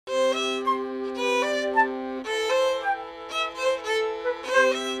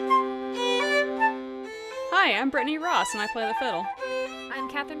Brittany Ross, and I play the fiddle. I'm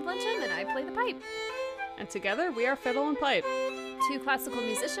Catherine Blancham, and I play the pipe. And together, we are Fiddle and Pipe. Two classical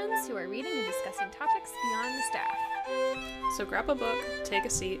musicians who are reading and discussing topics beyond the staff. So grab a book, take a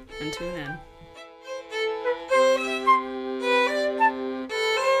seat, and tune in.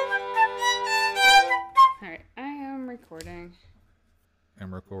 Alright, I am recording.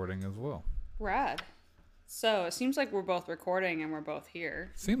 I'm recording as well. Rad. So, it seems like we're both recording and we're both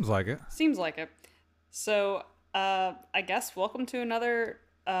here. Seems like it. Seems like it. So, I guess welcome to another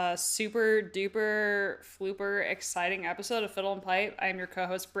super duper flooper exciting episode of Fiddle and Pipe. I am your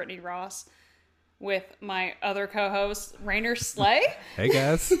co-host Brittany Ross with my other co-host Reiner Slay. Hey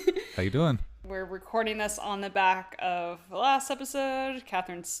guys, how you doing? We're recording this on the back of the last episode.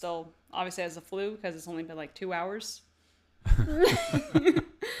 Catherine still obviously has the flu because it's only been like 2 hours.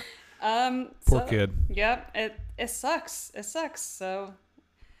 Poor kid. Yep, it sucks. It sucks. So,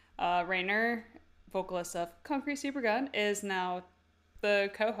 Reiner, vocalist of Concrete Supergun, is now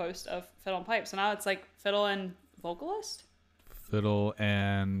the co-host of Fiddle and Pipe. So now it's like fiddle and vocalist? Fiddle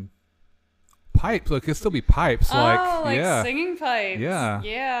and pipes. Look, it could still be pipes. Like yeah. singing pipes. Yeah.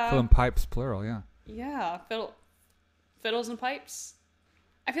 Yeah. Fiddle and pipes, plural, yeah. Yeah. Fiddles and pipes.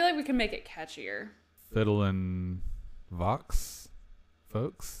 I feel like we can make it catchier. Fiddle and vox,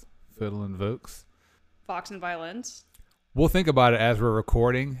 folks. Fiddle and vokes. Vox and violins. We'll think about it as we're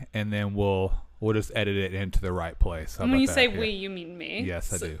recording, and then we'll just edit it into the right place. How When about you that? say Yeah. we, you mean me.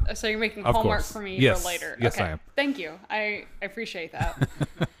 Yes, I do. So you're making Of homework course. for me Yes. for later. Yes, okay. I am. Thank you. I appreciate that.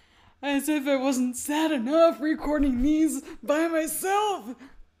 As if it wasn't sad enough recording these by myself.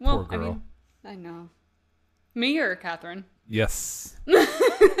 Well, Poor girl. I know. Me or Catherine? Yes.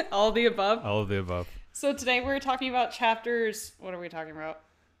 All of the above? All of the above. So today we're talking about chapters. What are we talking about?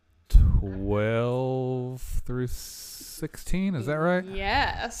 12 through 16, is that right?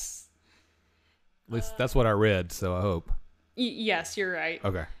 Yes. At least that's what I read, so I hope. Yes, you're right.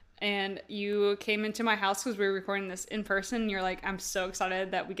 Okay. And you came into my house because we were recording this in person. And you're like, I'm so excited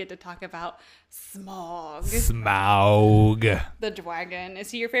that we get to talk about Smaug. Smaug. The dragon.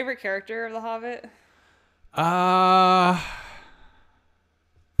 Is he your favorite character of The Hobbit?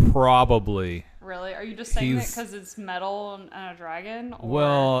 Probably. Really? Are you just saying that He's- because it's metal and a dragon? Or...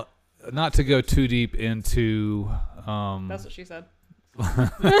 Well, not to go too deep into That's what she said.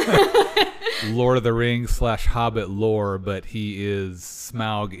 Lord of the Rings / Hobbit lore, but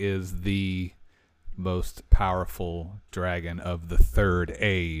Smaug is the most powerful dragon of the Third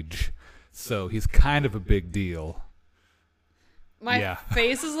Age. So he's kind of a big deal. My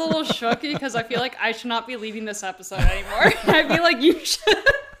face is a little shooky because I feel like I should not be leaving this episode anymore. I feel like you should.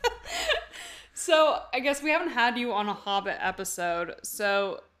 So I guess we haven't had you on a Hobbit episode,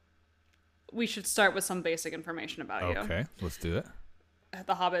 so we should start with some basic information about you. Okay, let's do it.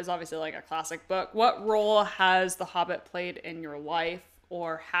 The Hobbit is obviously like a classic book. What role has The Hobbit played in your life,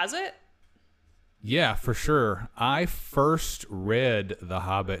 or has it? Yeah, for sure. I first read The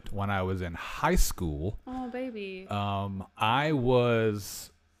Hobbit when I was in high school. Oh, baby. I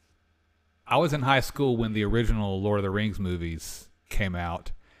was in high school when the original Lord of the Rings movies came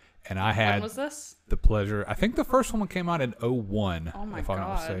out, and I had When was this? the pleasure. I think the first one came out in 2001, Oh my if I'm not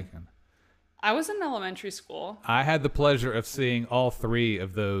God. mistaken. I was in elementary school. I had the pleasure of seeing all three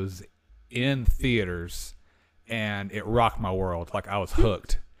of those in theaters, and it rocked my world. Like, I was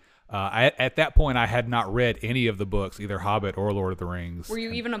hooked. At that point, I had not read any of the books, either Hobbit or Lord of the Rings. Were you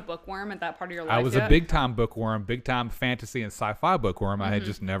even a bookworm at that part of your life? I was yet? a big-time bookworm, big-time fantasy and sci-fi bookworm. I had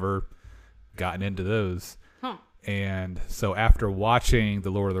just never gotten into those. Huh. And so after watching the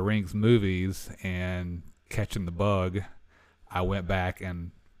Lord of the Rings movies and catching the bug, I went back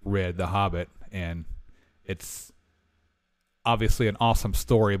and read The Hobbit, and it's obviously an awesome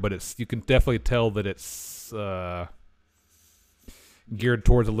story, but you can definitely tell that it's geared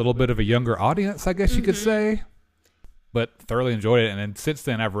towards a little bit of a younger audience, I guess you could say. But thoroughly enjoyed it, and then since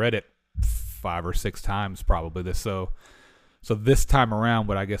then I've read it 5 or 6 times probably. So this time around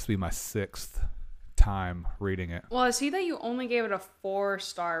would I guess be my 6th time reading it. Well, I see that you only gave it a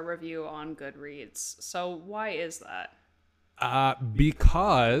 4-star review on Goodreads. So why is that?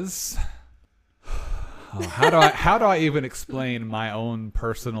 Because how do I even explain my own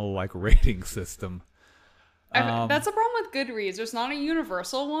personal rating system? That's a problem with Goodreads. There's not a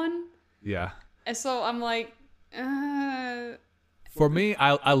universal one. Yeah. And so I'm like, For me,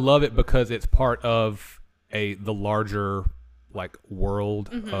 I love it because it's part of the larger world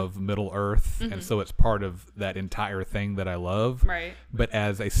of Middle Earth, and so it's part of that entire thing that I love. Right. But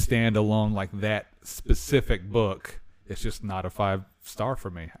as a standalone that specific book, it's just not a 5-star for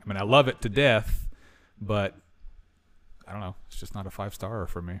me. I mean, I love it to death, but I don't know. It's just not a 5-star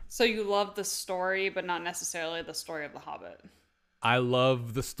for me. So you love the story, but not necessarily the story of The Hobbit. I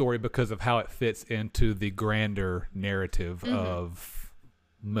love the story because of how it fits into the grander narrative of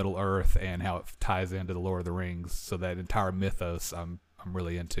Middle Earth and how it ties into the Lord of the Rings. So that entire mythos I'm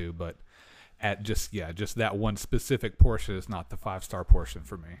really into, but at just that one specific portion is not the 5-star portion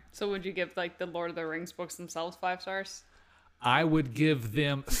for me. So would you give like the Lord of the Rings books themselves 5 stars? I would give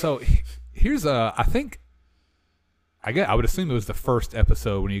them. So here's I would assume it was the first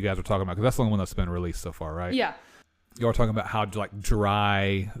episode when you guys were talking about, because that's the only one that's been released so far, right? Yeah. You were talking about how like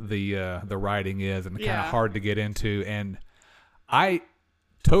dry the writing is and kind of hard to get into, and I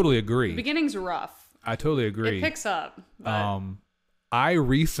totally agree. The beginning's rough. I totally agree. It picks up. But... I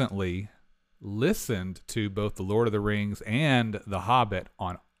recently listened to both The Lord of the Rings and The Hobbit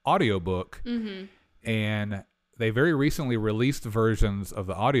on audiobook, and they very recently released versions of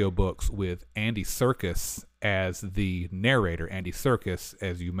the audiobooks with Andy Serkis as the narrator. Andy Serkis,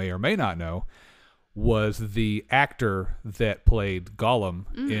 as you may or may not know, was the actor that played Gollum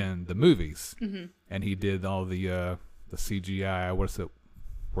in the movies, and he did all the CGI. What is it?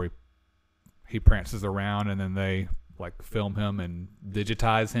 Where he prances around, and then they like film him and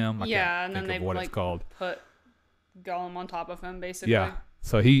digitize him. And then they what like it's called. Put Gollum on top of him, basically. Yeah.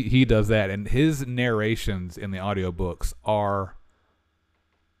 So he does that, and his narrations in the audiobooks are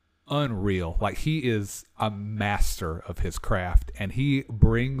unreal. Like, he is a master of his craft, and he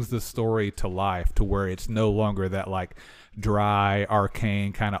brings the story to life to where it's no longer that like dry,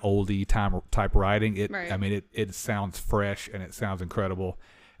 arcane kind of oldie type writing. Right. I mean, it sounds fresh and it sounds incredible,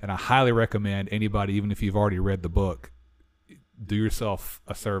 and I highly recommend anybody, even if you've already read the book, do yourself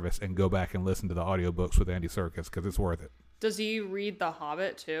a service and go back and listen to the audiobooks with Andy Serkis, because it's worth it. Does he read The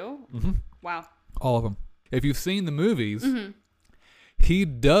Hobbit too? Wow. All of them. If you've seen the movies, he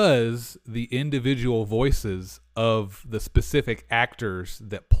does the individual voices of the specific actors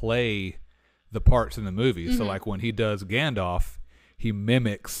that play the parts in the movie. So like when he does Gandalf, he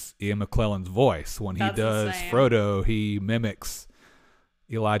mimics Ian McKellen's voice. When he does insane. Frodo, he mimics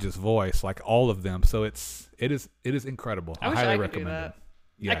Elijah's voice, like all of them. So it is incredible. I wish highly I could recommend do it. that.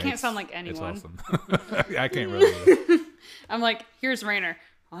 Yeah, I can't sound like anyone. It's awesome. I can't really. I'm like, here's Reiner.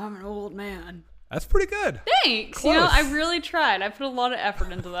 I'm an old man. That's pretty good. Thanks. Close. You know, I really tried. I put a lot of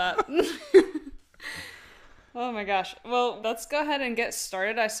effort into that. Oh my gosh. Well, let's go ahead and get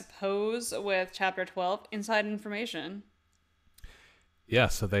started, I suppose, with chapter 12, Inside Information. Yeah,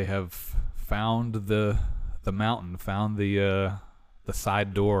 so they have found the mountain, found the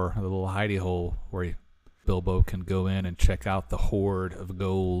side door, the little hidey hole where Bilbo can go in and check out the hoard of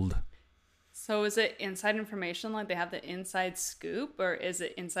gold. So is it inside information like they have the inside scoop, or is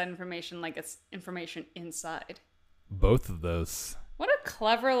it inside information like it's information inside? Both of those. What a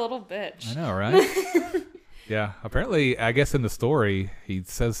clever little bitch. I know, right? Yeah, apparently, I guess in the story, he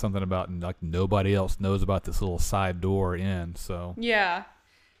says something about like nobody else knows about this little side door in, so. Yeah.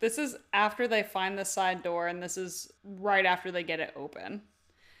 This is after they find the side door, and this is right after they get it open.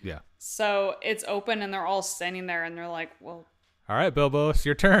 Yeah. So it's open, and they're all standing there, and they're like, well... All right, Bilbo, it's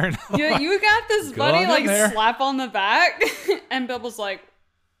your turn. Yeah, you got this, Go buddy. on in Like, there. slap on the back. And Bilbo's like,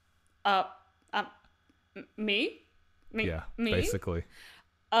 me? Yeah, Me? basically.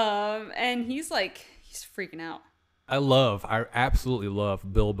 And he's like, he's freaking out. I absolutely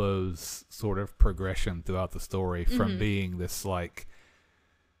love Bilbo's sort of progression throughout the story from being this like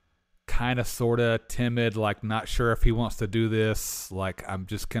kind of sort of timid, like not sure if he wants to do this, like I'm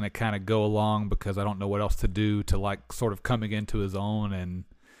just going to kind of go along because I don't know what else to do, to like sort of coming into his own and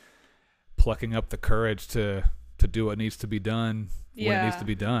plucking up the courage to do what needs to be done when it needs to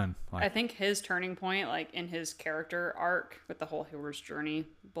be done. Like, I think his turning point, like in his character arc with the whole hero's journey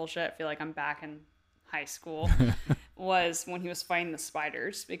bullshit, I feel like I'm back in high school, was when he was fighting the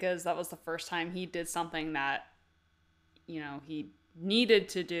spiders, because that was the first time he did something that, you know, he needed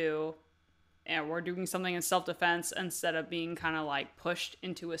to do, and we're doing something in self-defense instead of being kind of like pushed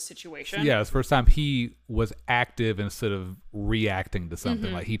into a situation. Yeah, it's the first time he was active instead of reacting to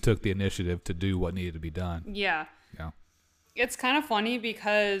something. Like he took the initiative to do what needed to be done. Yeah. Yeah. It's kind of funny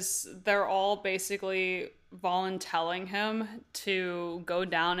because they're all basically volunteering him to go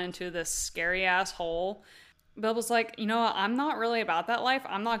down into this scary ass hole. Bilbo's like, you know what? I'm not really about that life.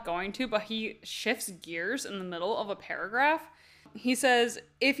 I'm not going to, but he shifts gears in the middle of a paragraph. He says,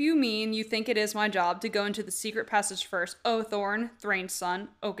 if you mean you think it is my job to go into the secret passage first, O Thorn, Thrain's son,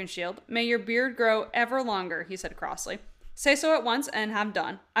 Oakenshield, may your beard grow ever longer, he said crossly. Say so at once and have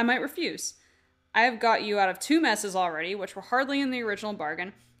done. I might refuse. I have got you out of 2 messes already, which were hardly in the original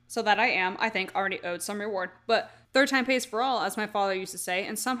bargain, so that I am, I think, already owed some reward. But third time pays for all, as my father used to say,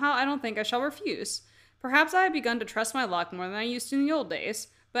 and somehow I don't think I shall refuse. Perhaps I have begun to trust my luck more than I used to in the old days.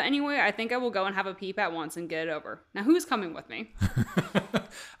 But anyway, I think I will go and have a peep at once and get it over. Now, who's coming with me?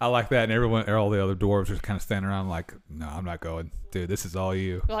 I like that. And all the other dwarves just kind of standing around like, no, I'm not going. Dude, this is all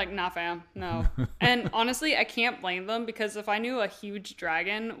you. They're like, nah, fam, no. And honestly, I can't blame them because if I knew a huge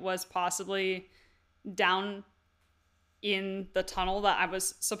dragon was possibly down in the tunnel that I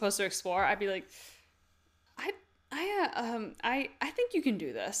was supposed to explore, I'd be like, I think you can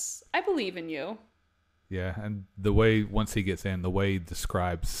do this. I believe in you. Yeah, and the way, once he gets in, the way he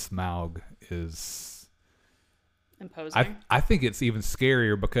describes Smaug is imposing. I think it's even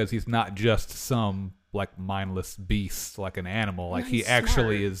scarier because he's not just some like mindless beast, like an animal. Like he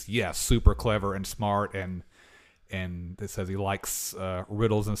actually is, super clever and smart, and it says he likes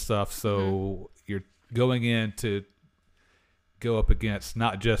riddles and stuff. So you're going in to go up against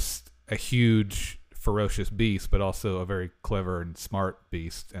not just a huge ferocious beast, but also a very clever and smart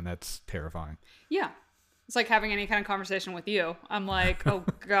beast, and that's terrifying. Yeah. It's like having any kind of conversation with you. I'm like, oh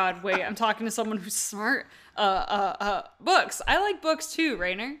God, wait, I'm talking to someone who's smart. Books. I like books too,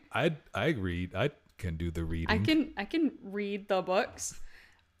 Reiner. I read. I can do the reading. I can read the books.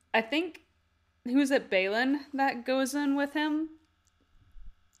 I think, who's it, Balin that goes in with him?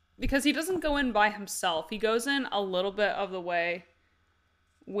 Because he doesn't go in by himself. He goes in a little bit of the way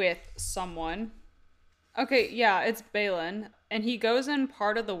with someone. Okay, yeah, it's Balin. And he goes in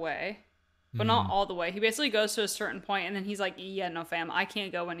part of the way. But not all the way. He basically goes to a certain point and then he's like, yeah, no fam, I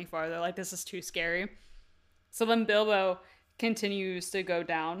can't go any farther. Like, this is too scary. So then Bilbo continues to go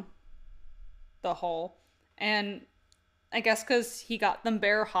down the hole. And I guess because he got them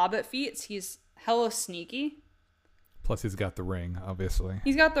bare hobbit feats, he's hella sneaky. Plus he's got the ring, obviously.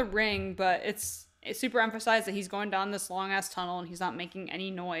 He's got the ring, but it's super emphasized that he's going down this long-ass tunnel and he's not making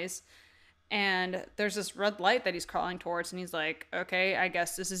any noise. And there's this red light that he's crawling towards, and he's like, okay, I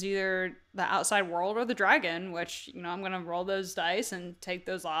guess this is either the outside world or the dragon, which, I'm going to roll those dice and take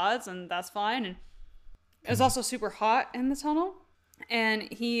those odds, and that's fine. And it was also super hot in the tunnel. And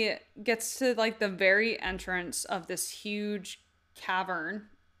he gets to, like, the very entrance of this huge cavern,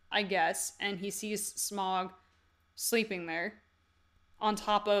 I guess, and he sees Smaug sleeping there on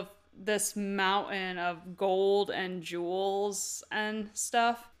top of this mountain of gold and jewels and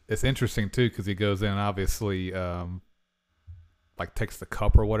stuff. It's interesting too because he goes in, obviously, like takes the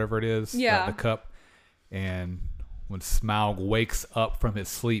cup or whatever it is, the cup, and when Smaug wakes up from his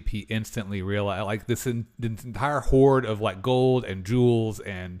sleep, he instantly realizes like this entire hoard of like gold and jewels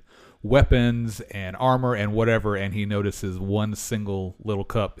and weapons and armor and whatever, and he notices one single little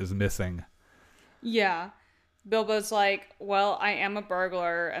cup is missing. Yeah. Bilbo's like, well, I am a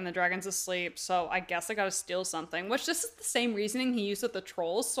burglar and the dragon's asleep, so I guess I gotta steal something. Which this is the same reasoning he used with the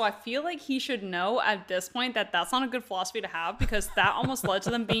trolls, so I feel like he should know at this point that that's not a good philosophy to have because that almost led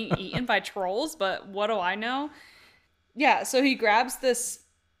to them being eaten by trolls, but what do I know? Yeah, so he grabs this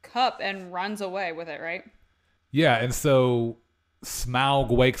cup and runs away with it, right? Yeah, and so Smaug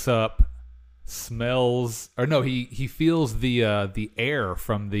wakes up, smells, or no, he feels the air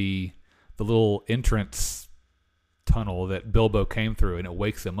from the little entrance tunnel that Bilbo came through, and it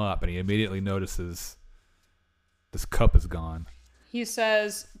wakes him up, and he immediately notices this cup is gone. He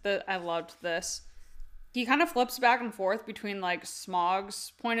says that, I loved this. He kind of flips back and forth between like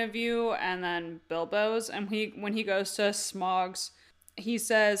Smaug's point of view and then Bilbo's, and when he goes to Smaug's, he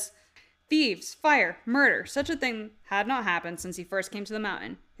says, thieves, fire, murder, such a thing had not happened since he first came to the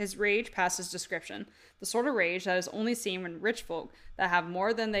mountain. His rage passes description. The sort of rage that is only seen when rich folk that have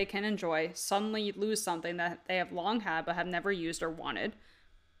more than they can enjoy suddenly lose something that they have long had but have never used or wanted.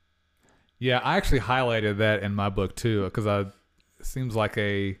 Yeah, I actually highlighted that in my book too, because it seems like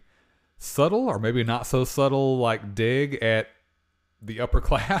a subtle or maybe not so subtle like dig at the upper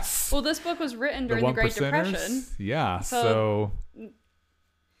class. Well, this book was written during the Great Depression. Yeah, so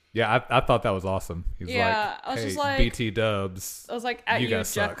yeah, I thought that was awesome. He's like, I was hey, just like, BT dubs. I was like, at you Jeff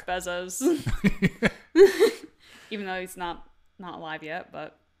suck. Bezos. Even though he's not alive yet,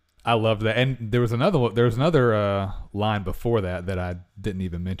 but I loved that. And there was another line before that I didn't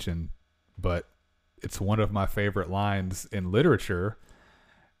even mention, but it's one of my favorite lines in literature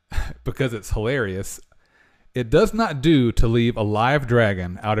because it's hilarious. It does not do to leave a live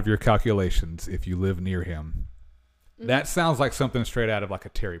dragon out of your calculations if you live near him. That sounds like something straight out of like a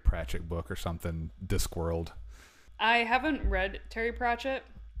Terry Pratchett book or something, Discworld. I haven't read Terry Pratchett.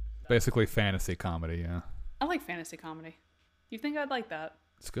 Basically fantasy comedy, yeah. I like fantasy comedy. You think I'd like that?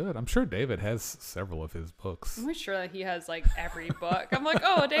 It's good. I'm sure David has several of his books. I'm sure that he has like every book. I'm like,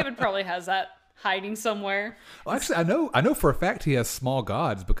 oh, David probably has that hiding somewhere. Well, actually, I know for a fact he has Small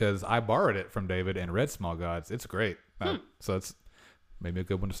Gods because I borrowed it from David and read Small Gods. It's great. So it's maybe a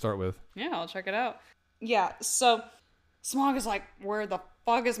good one to start with. Yeah, I'll check it out. Yeah, so Smaug is like, where the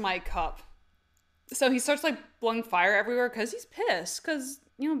fuck is my cup? So he starts like blowing fire everywhere because he's pissed because,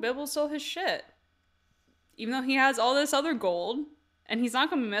 Bilbo stole his shit. Even though he has all this other gold and he's not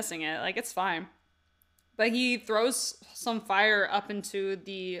going to be missing it. Like, it's fine. But he throws some fire up into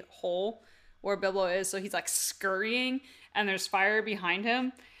the hole where Bilbo is. So he's like scurrying and there's fire behind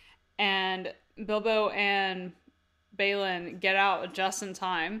him. And Bilbo and Balin get out just in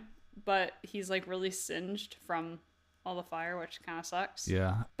time. But he's like really singed from all the fire, which kind of sucks.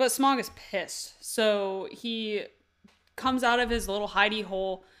 Yeah. But Smaug is pissed. So he comes out of his little hidey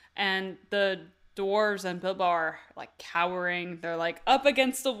hole and the dwarves and Bilbo are like cowering. They're like up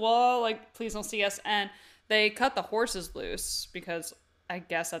against the wall, like, please don't see us. And they cut the horses loose because I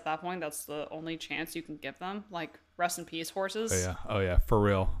guess at that point that's the only chance you can give them. Like, rest in peace, horses. Oh yeah, for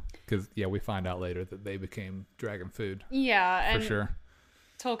real. Because we find out later that they became dragon food. Yeah, and for sure.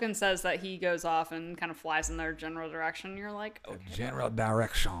 Tolkien says that he goes off and kind of flies in their general direction. You're like, okay. General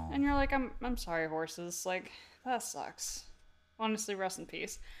direction. And you're like, I'm sorry, horses. Like, that sucks. Honestly, rest in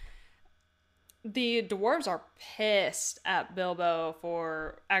peace. The dwarves are pissed at Bilbo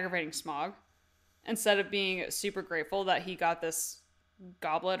for aggravating Smaug. Instead of being super grateful that he got this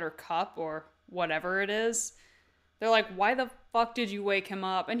goblet or cup or whatever it is, they're like, why the fuck did you wake him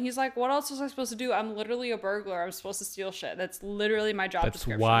up? And he's like, what else was I supposed to do? I'm literally a burglar. I'm supposed to steal shit. That's literally my job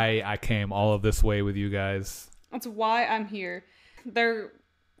description. That's why I came all of this way with you guys. That's why I'm here. They're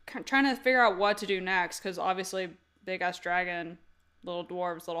trying to figure out what to do next because obviously big ass dragon, little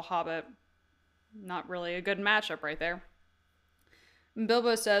dwarves, little hobbit, not really a good matchup right there. And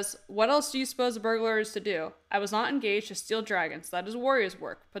Bilbo says, what else do you suppose a burglar is to do? I was not engaged to steal dragons. That is warrior's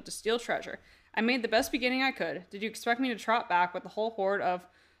work, but to steal treasure. I made the best beginning I could. Did you expect me to trot back with the whole horde of...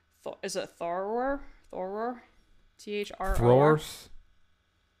 is it Thoror? Thoror? Thror? Thrors?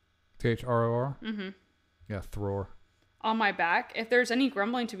 Thror? Mm-hmm. Yeah, Thror. On my back? If there's any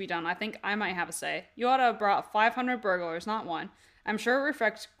grumbling to be done, I think I might have a say. You ought to have brought 500 burglars, not one. I'm sure it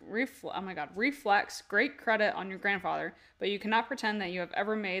reflects great credit on your grandfather, but you cannot pretend that you have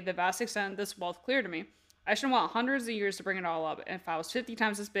ever made the vast extent of this wealth clear to me. I should want hundreds of years to bring it all up if I was 50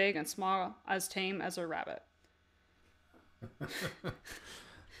 times as big and small as tame as a rabbit.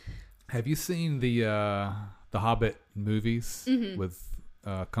 Have you seen the Hobbit movies with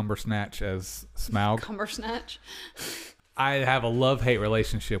Cumbersnatch as Smaug? Cumbersnatch? I have a love-hate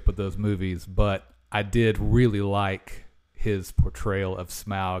relationship with those movies, but I did really like his portrayal of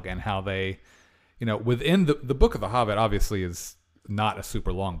Smaug and how they, within the book of the Hobbit obviously is not a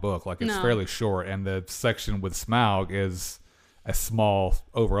super long book. Like, it's fairly short, and the section with Smaug is a small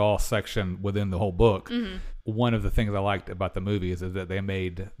overall section within the whole book. Mm-hmm. One of the things I liked about the movies is that they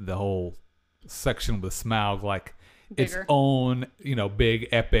made the whole section with Smaug like bigger. Its own, big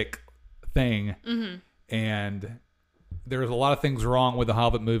epic thing. Mm-hmm. And there's a lot of things wrong with the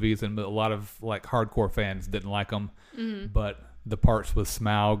Hobbit movies, and a lot of like hardcore fans didn't like them. Mm-hmm. But the parts with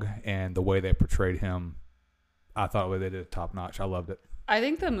Smaug and the way they portrayed him, I thought they did it top notch. I loved it. I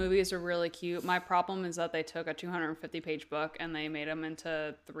think the movies are really cute. My problem is that they took a 250-page book and they made them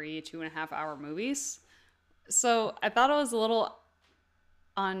into 2.5 hour movies. So I thought it was a little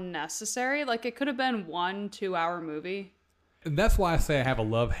unnecessary. Like, it could have been 1-2 hour movie. And that's why I say I have a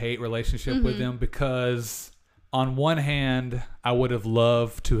love-hate relationship with them, because on one hand, I would have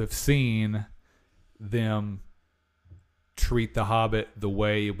loved to have seen them treat the Hobbit the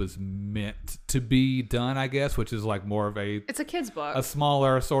way it was meant to be done, I guess, which is like more of it's a kid's book, a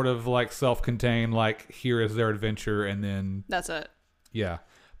smaller sort of like self-contained, like, here is their adventure and then that's it. Yeah.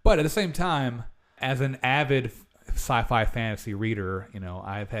 But at the same time, as an avid sci-fi fantasy reader,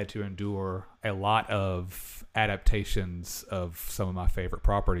 I've had to endure a lot of adaptations of some of my favorite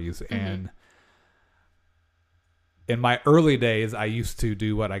properties. And in my early days, I used to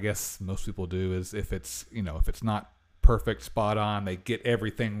do what I guess most people do, is if it's not perfect, spot on, they get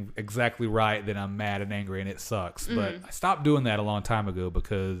everything exactly right, then I'm mad and angry and it sucks. But I stopped doing that a long time ago,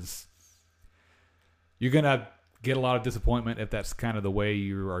 because you're going to get a lot of disappointment if that's kind of the way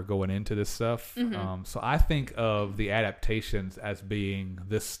you are going into this stuff. So I think of the adaptations as being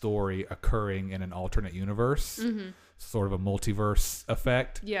this story occurring in an alternate universe, sort of a multiverse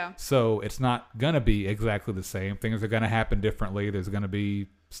effect. Yeah. So it's not going to be exactly the same. Things are going to happen differently. There's going to be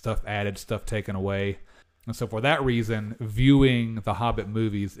stuff added, stuff taken away. And so for that reason, viewing the Hobbit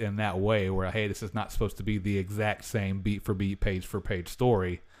movies in that way, where, hey, this is not supposed to be the exact same beat for beat, page for page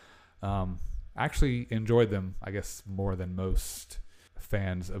story, I actually enjoyed them, I guess, more than most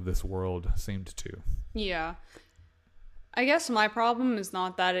fans of this world seemed to. Yeah. I guess my problem is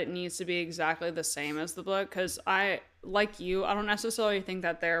not that it needs to be exactly the same as the book, because I like you, I don't necessarily think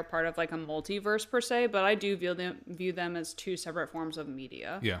that they're part of like a multiverse per se, but I do view them as two separate forms of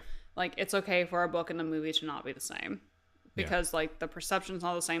media. Yeah. Like, it's okay for a book and a movie to not be the same. Because, like, the perception's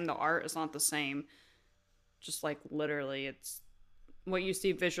not the same, the art is not the same. Just, like, literally, it's what you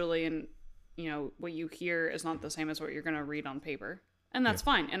see visually and, you know, what you hear is not the same as what you're going to read on paper. And that's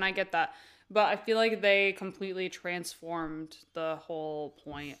fine, and I get that. But I feel like they completely transformed the whole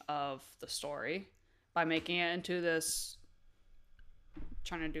point of the story by making it into this,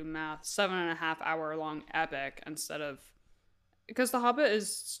 trying to do math, 7.5 hour long epic instead of, because The Hobbit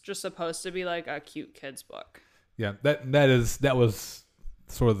is just supposed to be like a cute kid's book. Yeah, that was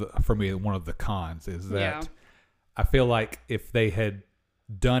sort of for me one of the cons is that I feel like if they had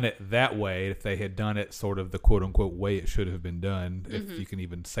done it that way, if they had done it sort of the quote unquote way it should have been done, if you can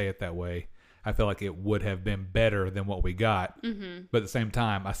even say it that way, I feel like it would have been better than what we got. Mm-hmm. But at the same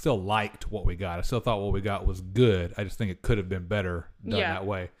time, I still liked what we got. I still thought what we got was good. I just think it could have been better done that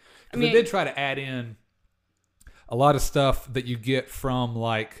way. Because they did try to add in a lot of stuff that you get from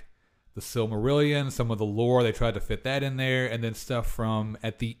like the Silmarillion, some of the lore, they tried to fit that in there, and then stuff from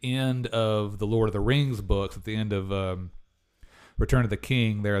at the end of the Lord of the Rings books, at the end of Return of the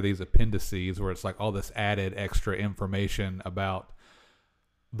King, there are these appendices where it's like all this added extra information about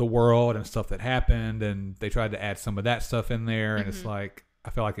the world and stuff that happened, and they tried to add some of that stuff in there, and it's like, I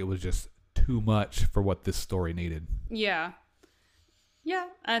feel like it was just too much for what this story needed. Yeah. Yeah,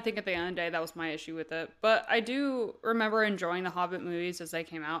 I think at the end of the day, that was my issue with it. But I do remember enjoying the Hobbit movies as they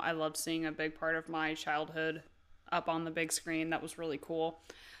came out. I loved seeing a big part of my childhood up on the big screen. That was really cool.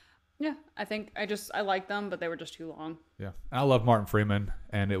 Yeah, I think I liked them, but they were just too long. Yeah, I love Martin Freeman,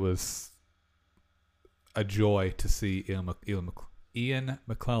 and it was a joy to see Ian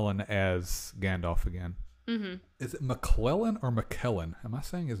McKellen as Gandalf again. Mm-hmm. Is it McClellan or McKellen? Am I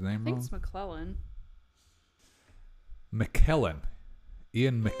saying his name wrong? I think it's McClellan. McKellen.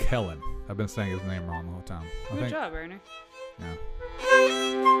 Ian McKellen. I've been saying his name wrong the whole time. Good job, Reiner. Yeah.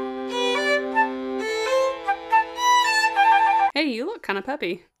 Hey, you look kind of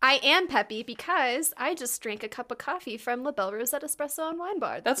peppy. I am peppy because I just drank a cup of coffee from La Belle Rosette Espresso and Wine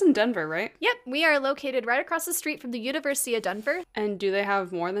Bar. That's in Denver, right? Yep, we are located right across the street from the University of Denver. And do they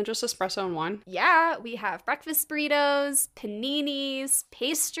have more than just espresso and wine? Yeah, we have breakfast burritos, paninis,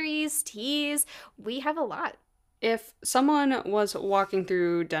 pastries, teas. We have a lot. If someone was walking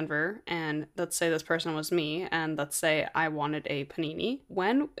through Denver, and let's say this person was me, and let's say I wanted a panini,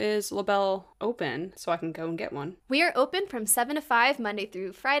 when is La Belle open so I can go and get one? We are open from 7 to 5 Monday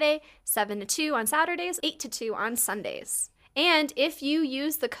through Friday, 7 to 2 on Saturdays, 8 to 2 on Sundays. And if you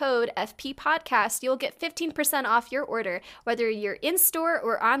use the code FP Podcast, you'll get 15% off your order, whether you're in-store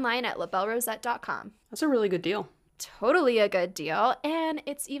or online at labellerosette.com. That's a really good deal. Totally a good deal, and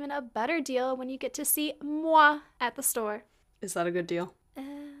it's even a better deal when you get to see moi at the store. Is that a good deal?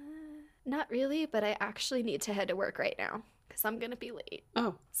 Not really, but I actually need to head to work right now because I'm gonna be late.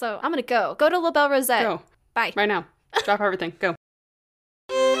 Oh. So I'm gonna go to La Belle Rosette. Go. Bye. Right now. Drop everything. Go.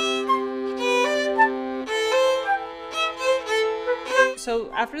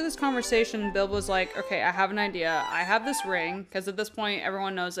 So after this conversation, Bill was like, okay, I have an idea. I have this ring, because at this point,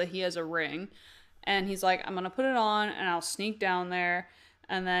 everyone knows that he has a ring. And he's like, I'm going to put it on and I'll sneak down there.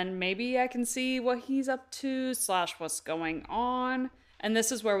 And then maybe I can see what he's up to / what's going on. And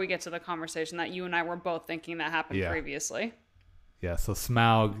this is where we get to the conversation that you and I were both thinking that happened previously. Yeah, so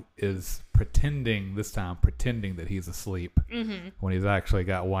Smaug is pretending that he's asleep when he's actually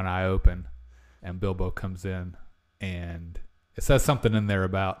got one eye open. And Bilbo comes in and it says something in there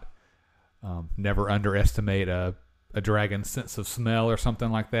about never underestimate a dragon's sense of smell or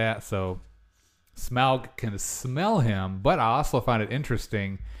something like that. So Smaug can smell him, but I also find it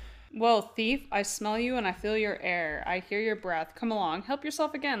interesting. Well, thief, I smell you and I feel your air. I hear your breath. Come along, help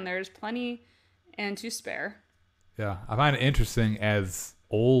yourself again. There's plenty and to spare. Yeah, I find it interesting, as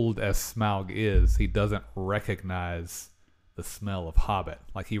old as Smaug is, he doesn't recognize the smell of Hobbit.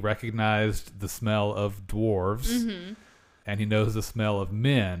 Like, he recognized the smell of dwarves, and he knows the smell of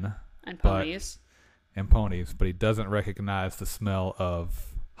men. And ponies. But he doesn't recognize the smell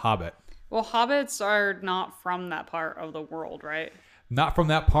of Hobbit. Well, hobbits are not from that part of the world, right? Not from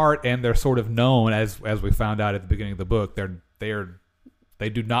that part, and they're sort of known, as we found out at the beginning of the book, they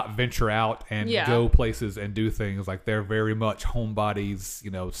do not venture out and go places and do things. Like, they're very much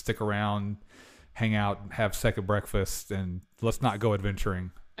homebodies, stick around, hang out, have second breakfast, and let's not go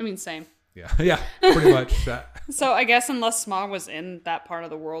adventuring. I mean, same. Yeah, pretty much. So I guess unless Smaug was in that part of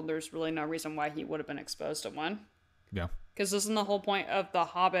the world, there's really no reason why he would have been exposed to one. Yeah. Because isn't the whole point of The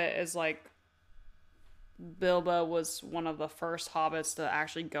Hobbit is like Bilbo was one of the first hobbits to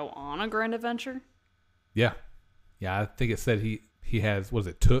actually go on a grand adventure? Yeah. Yeah, I think it said he has, what is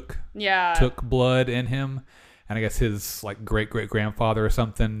it, took blood in him. And I guess his like great-great-grandfather or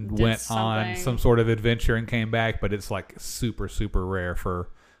something went on some sort of adventure and came back, but it's like super, super rare for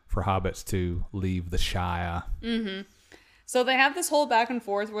hobbits to leave the Shire. Mm-hmm. So they have this whole back and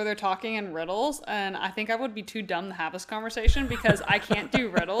forth where they're talking in riddles, and I think I would be too dumb to have this conversation because I can't do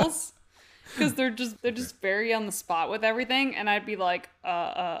riddles. Because they're just very on the spot with everything, and I'd be like,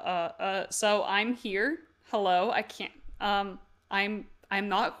 so I'm here. Hello, I can't. I'm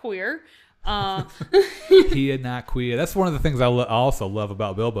not queer. He is not queer. That's one of the things I also love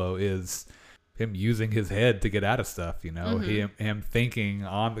about Bilbo is him using his head to get out of stuff. You know, him thinking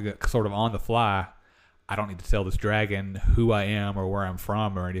on the fly. I don't need to tell this dragon who I am or where I'm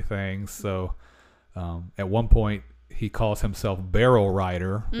from or anything. So, at one point he calls himself Barrel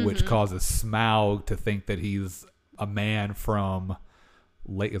Rider, which causes Smaug to think that he's a man from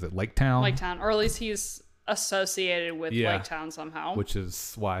Lake Town? Lake Town, or at least he's associated with Lake Town somehow. Which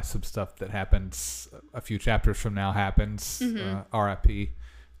is why some stuff that happens a few chapters from now happens. R.I.P.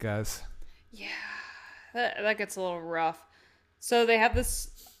 guys. Yeah, that gets a little rough. So they have this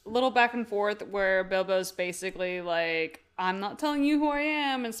little back and forth where Bilbo's basically like, I'm not telling you who I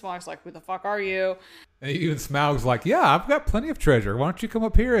am, and Smaug's like, who the fuck are you? And even Smaug's like, yeah, I've got plenty of treasure. Why don't you come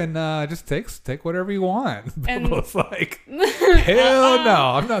up here and just take whatever you want? Bilbo's like, hell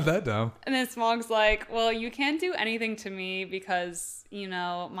no, I'm not that dumb. And then Smaug's like, well, you can't do anything to me because, you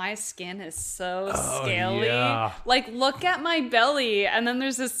know, my skin is so scaly. Yeah. Like, look at my belly. And then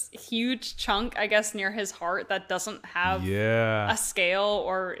there's this huge chunk, I guess, near his heart that doesn't have a scale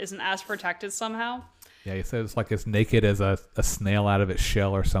or isn't as protected somehow. Yeah, he says it's like as naked as a snail out of its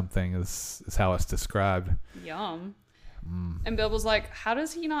shell or something is how it's described. Yum. And Bilbo's like, how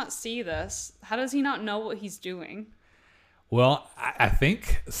does he not see this? How does he not know what he's doing? Well, I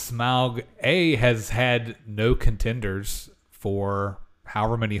think Smaug, has had no contenders for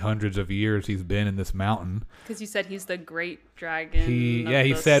however many hundreds of years he's been in this mountain. Because you said he's the great dragon.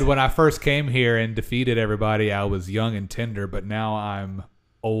 He said, when I first came here and defeated everybody, I was young and tender, but now I'm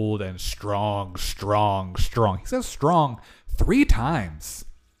old and strong. He says strong 3 times.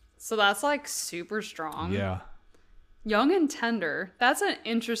 So that's like super strong. Yeah. Young and tender. That's an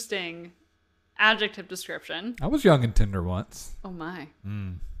interesting adjective description. I was young and tender once. Oh my.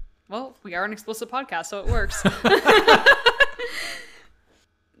 Well, we are an explicit podcast, so it works.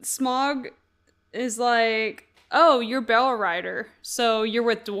 Smaug is like, oh, you're Barrel Rider, so you're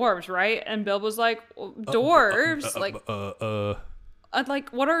with dwarves, right? And Bilbo's like, well, dwarves?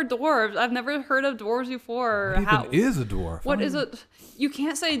 Like, what are dwarves? I've never heard of dwarves before. What even is a dwarf? What is it? You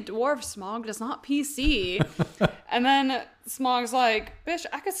can't say dwarf, Smaug. That's not PC. And then Smaug's like, bitch,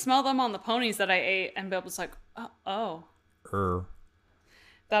 I could smell them on the ponies that I ate. And Bilbo's like, oh.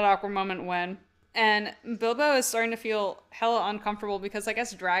 That awkward moment when. And Bilbo is starting to feel hella uncomfortable because I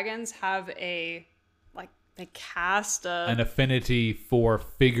guess dragons have they cast an affinity for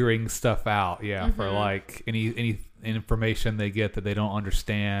figuring stuff out. Yeah, for like any information they get that they don't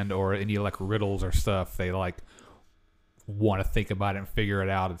understand or any like riddles or stuff, they like want to think about it and figure it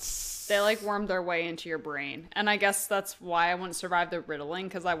out. They like worm their way into your brain, and I guess that's why I wouldn't survive the riddling,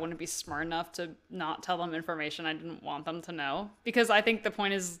 because I wouldn't be smart enough to not tell them information I didn't want them to know, because I think the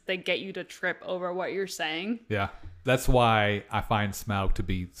point is they get you to trip over what you're saying. Yeah, that's why I find Smaug to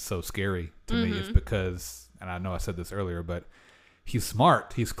be so scary to me. It's because, and I know I said this earlier, but he's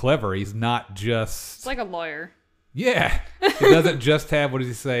smart, he's clever, he's not just... It's like a lawyer. Yeah. He doesn't just have, what does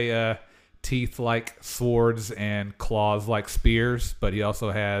he say, teeth like swords and claws like spears, but he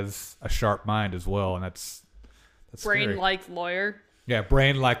also has a sharp mind as well, and that's brain scary. Like lawyer. Yeah,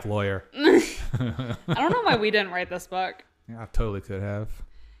 brain like lawyer. I don't know why we didn't write this book. Yeah, I totally could have.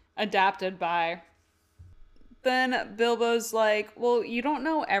 Adapted by... Then Bilbo's like, well, you don't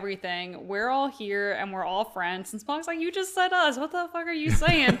know everything. We're all here and we're all friends. And Smaug's like, you just said us. What the fuck are you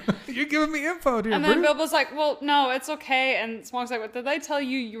saying? You're giving me info, dude. And then Bilbo's like, well, no, it's okay. And Smaug's like, what, did they tell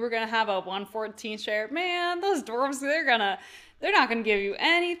you were going to have a 1/14 share? Man, those dwarves, they're not going to give you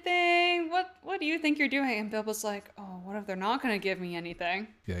anything. What do you think you're doing? And Bilbo's like, oh, what if they're not going to give me anything?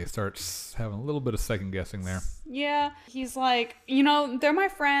 Yeah, he starts having a little bit of second guessing there. Yeah, he's like, you know, they're my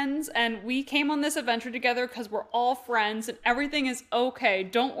friends, and we came on this adventure together because we're all friends, and everything is okay.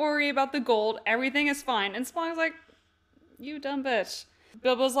 Don't worry about the gold. Everything is fine. And Smaug's like, you dumb bitch.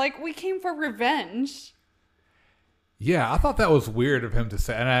 Bilbo's like, we came for revenge. Yeah, I thought that was weird of him to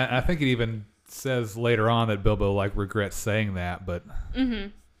say, and I think it even says later on that Bilbo like regrets saying that, but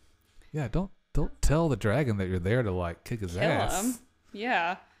yeah, don't tell the dragon that you're there to like kick his ass. Him.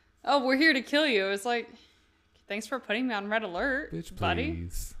 Yeah. Oh, we're here to kill you. It's like, thanks for putting me on red alert, bitch, buddy.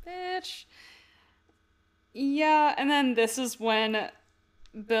 Please. Bitch. Yeah, and then this is when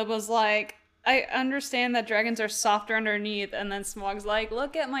Bilbo's like, I understand that dragons are softer underneath, and then Smaug's like,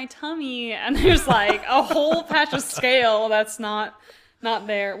 look at my tummy, and there's like a whole patch of scale that's not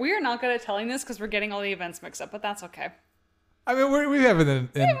there. We are not good at telling this because we're getting all the events mixed up, but that's okay. I mean, we have it in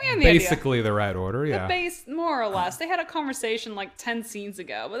basically the right order, yeah. The base, more or less. They had a conversation like 10 scenes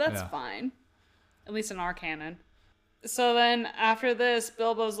ago, but that's fine. At least in our canon. So then after this,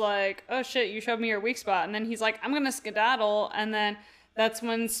 Bilbo's like, oh shit, you showed me your weak spot. And then he's like, I'm gonna skedaddle. And then that's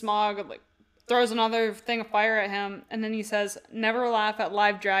when Smaug like throws another thing of fire at him. And then he says, never laugh at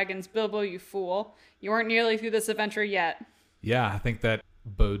live dragons, Bilbo, you fool. You aren't nearly through this adventure yet. Yeah, I think that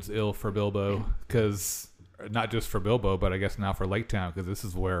bodes ill for Bilbo, because not just for Bilbo, but I guess now for Lake Town, because this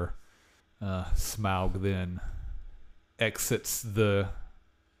is where Smaug then exits the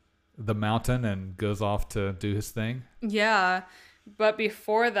mountain and goes off to do his thing. Yeah, but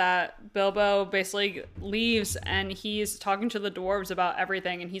before that, Bilbo basically leaves and he's talking to the dwarves about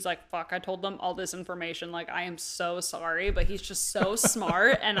everything, and he's like, fuck, I told them all this information, like, I am so sorry, but he's just so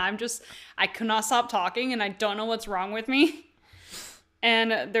smart, and I could not stop talking, and I don't know what's wrong with me.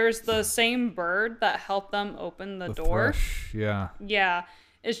 And there's the same bird that helped them open the door. Thrush, yeah. Yeah.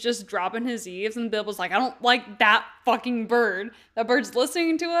 It's just dropping his eaves, and Bilbo's like, I don't like that fucking bird. That bird's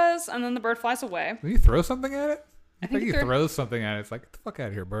listening to us, and then the bird flies away. Did he throw something at it? I think he throws throws something at it. It's like, get the fuck out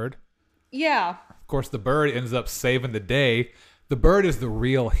of here, bird. Yeah. Of course, the bird ends up saving the day. The bird is the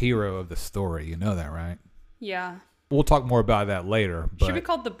real hero of the story. You know that, right? Yeah. We'll talk more about that later. But Should be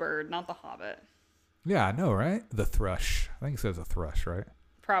called the bird, not the Hobbit. yeah, I know, right? The thrush. I think it says a thrush, right?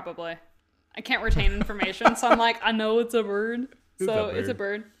 Probably. I can't retain information, so I'm like, I know it's a bird. So it's a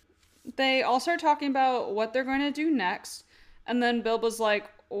bird. They all start talking about what they're going to do next. And then Bilbo's like,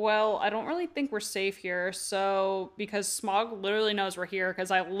 well, I don't really think we're safe here. So, because Smaug literally knows we're here,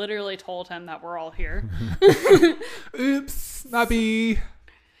 because I literally told him that we're all here. Oops, Nobby.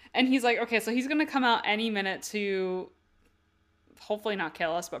 And he's like, okay, so he's going to come out any minute to hopefully not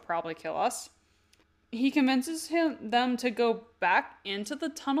kill us, but probably kill us. He convinces them to go back into the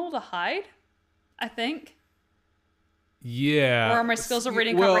tunnel to hide, I think. Yeah. Or are my skills of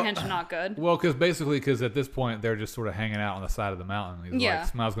reading comprehension not good? Well, because at this point, they're just sort of hanging out on the side of the mountain. He's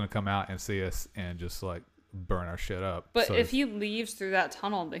like, Smaug's going to come out and see us and just like burn our shit up. But so if he leaves through that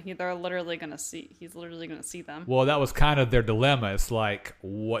tunnel, they're literally going to see. He's literally going to see them. Well, that was kind of their dilemma. It's like,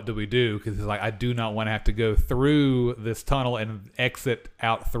 what do we do? Because he's like, I do not want to have to go through this tunnel and exit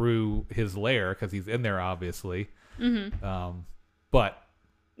out through his lair, because he's in there, obviously. Mm-hmm. But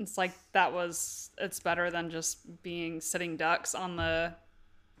it's like it's better than just sitting ducks on the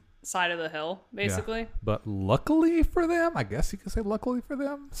side of the hill, basically. Yeah. But luckily for them, I guess you could say luckily for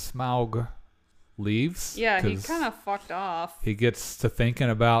them, Smaug leaves. Yeah, he kind of fucked off. He gets to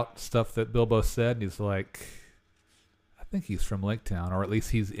thinking about stuff that Bilbo said, and he's like, I think he's from Lake Town, or at least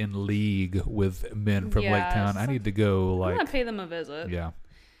he's in league with men from Lake Town. I need to go, I'm going to pay them a visit. Yeah.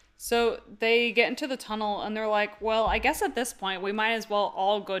 So they get into the tunnel and they're like, well, I guess at this point we might as well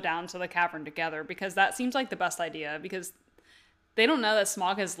all go down to the cavern together, because that seems like the best idea, because they don't know that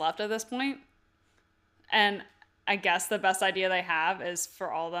Smaug has left at this point. And I guess the best idea they have is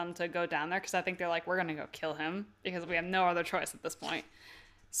for all of them to go down there, because I think they're like, we're going to go kill him because we have no other choice at this point.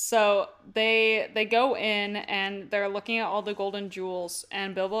 So they go in and they're looking at all the golden jewels,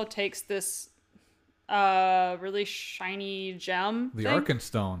 and Bilbo takes this really shiny gem The thing.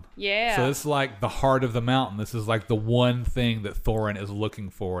 Arkenstone. Yeah. So it's like the heart of the mountain. This is like the one thing that Thorin is looking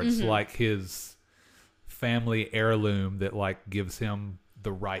for. It's like his family heirloom that like gives him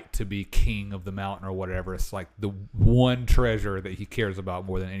the right to be king of the mountain or whatever. It's like the one treasure that he cares about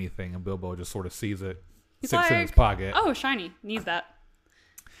more than anything, and Bilbo just sort of sees it, sticks it in his pocket. Oh, shiny. Need that.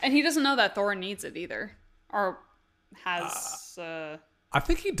 And he doesn't know that Thorin needs it either. Or has... I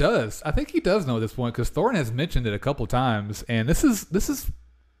think he does. I think he does know at this point, because Thorin has mentioned it a couple times, and this is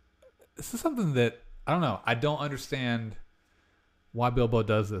something that I don't know. I don't understand why Bilbo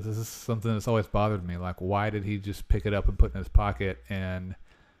does this. This is something that's always bothered me. Like, why did he just pick it up and put it in his pocket? And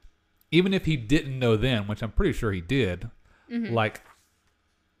even if he didn't know then, which I'm pretty sure he did, like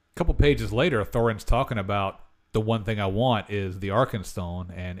a couple pages later, Thorin's talking about the one thing I want is the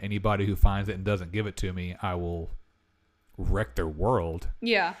Arkenstone, and anybody who finds it and doesn't give it to me, I will wreck their world.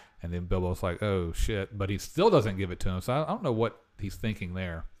 Yeah. And then Bilbo's like, oh shit, but he still doesn't give it to him. So I don't know what he's thinking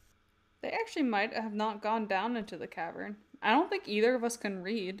there. They actually might have not gone down into the cavern. I don't think either of us can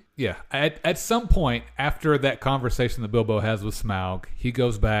read. Yeah. At some point after that conversation that Bilbo has with Smaug, he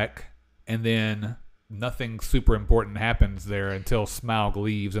goes back, and then nothing super important happens there until Smaug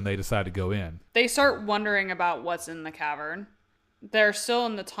leaves and they decide to go in. They start wondering about what's in the cavern. They're still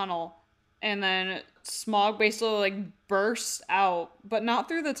in the tunnel. And then Smog basically like bursts out, but not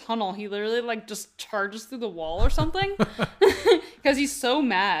through the tunnel. He literally like just charges through the wall or something because he's so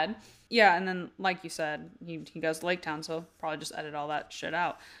mad. Yeah, and then like you said, he goes to Lake Town, so probably just edit all that shit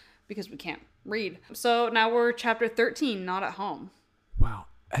out because we can't read. So now we're chapter 13, Not at Home. Wow.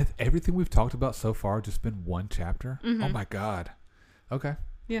 Has everything we've talked about so far just been one chapter? Oh my God. Okay.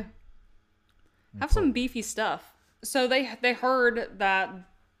 Yeah. Have some beefy stuff. So they heard that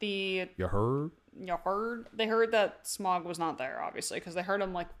the... You heard? You heard? They heard that Smog was not there, obviously, because they heard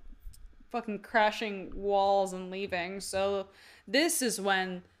him, like, fucking crashing walls and leaving. So this is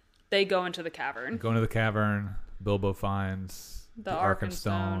when they go into the cavern. Go into the cavern. Bilbo finds the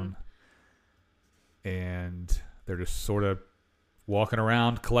Arkenstone. And they're just sort of walking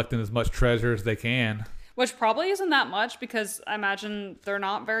around, collecting as much treasure as they can. Which probably isn't that much because I imagine they're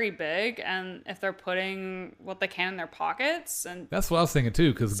not very big, and if they're putting what they can in their pockets, and that's what I was thinking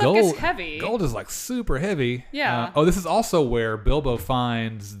too, because gold is heavy. Gold is like super heavy. Yeah. This is also where Bilbo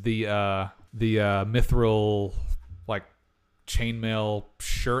finds the mithril like chainmail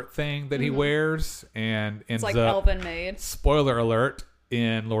shirt thing that he wears, and ends it's like up elven made. Spoiler alert: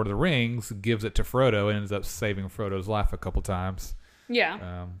 in Lord of the Rings, gives it to Frodo and ends up saving Frodo's life a couple times.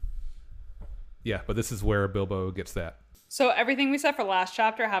 Yeah. Yeah, but this is where Bilbo gets that. So everything we said for last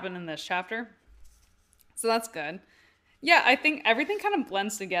chapter happened in this chapter. So that's good. Yeah, I think everything kind of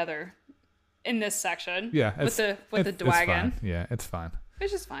blends together in this section. Yeah, with the Dwagon. Yeah, it's fine.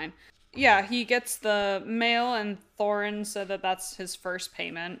 It's just fine. Yeah, he gets the mail, and Thorin said that that's his first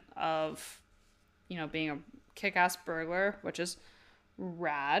payment of, being a kick-ass burglar, which is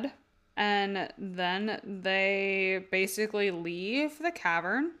rad. And then they basically leave the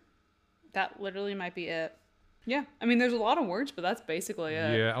cavern. That literally might be it. Yeah. I mean, there's a lot of words, but that's basically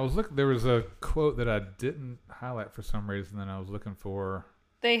it. Yeah, I was looking. There was a quote that I didn't highlight for some reason that I was looking for.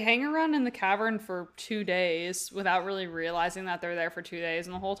 They hang around in the cavern for 2 days without really realizing that they're there for 2 days.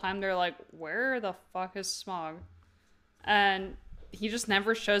 And the whole time they're like, where the fuck is Smog? And he just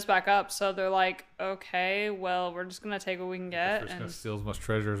never shows back up. So they're like, okay, well, we're just going to take what we can get. We're just going to steal as much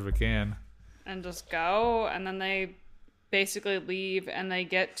treasure as we can. And just go. And then they basically leave and they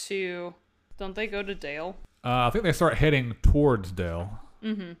get to... Don't they go to Dale? I think they start heading towards Dale.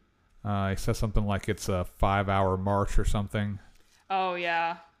 Mm-hmm. He says something like it's a 5-hour march or something. Oh,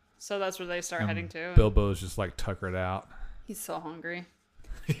 yeah. So that's where they start heading to. Bilbo's just like tuckered out. He's so hungry.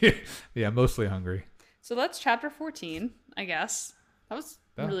 Yeah, mostly hungry. So that's chapter 14, I guess. That was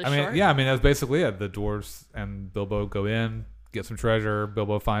really short. Yeah, that's basically it. The dwarves and Bilbo go in, get some treasure.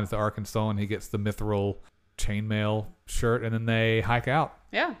 Bilbo finds the Arkenstone. He gets the mithril chainmail shirt, and then they hike out.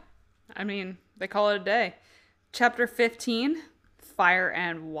 Yeah. I mean, they call it a day. Chapter 15, Fire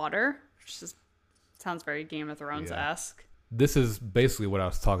and Water, which just sounds very Game of Thrones-esque. This is basically what I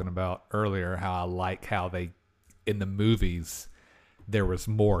was talking about earlier, how I like how they, in the movies, there was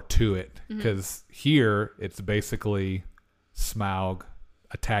more to it. Because here, it's basically Smaug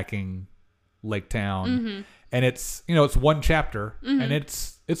attacking Lake Town. And it's, it's one chapter, and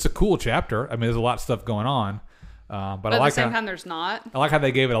it's a cool chapter. I mean, there's a lot of stuff going on. But I like at the same time, there's not. I like how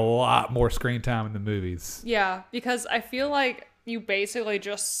they gave it a lot more screen time in the movies. Yeah, because I feel like you basically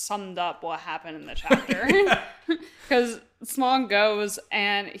just summed up what happened in the chapter. Because Smog goes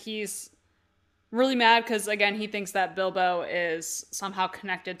and he's really mad because, again, he thinks that Bilbo is somehow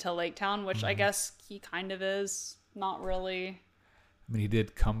connected to Lake Town, which I guess he kind of is. Not really. I mean, he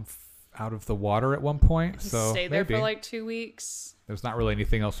did come out of the water at one point. He so stayed there for like 2 weeks. There's not really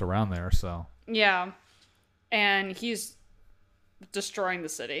anything else around there, so. Yeah. And he's destroying the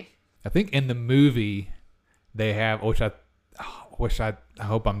city. I think in the movie they have, which I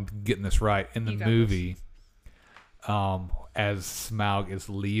hope I'm getting this right. In the movie, as Smaug is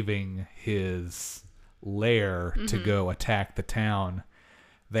leaving his lair to go attack the town,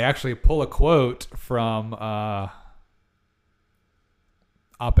 they actually pull a quote from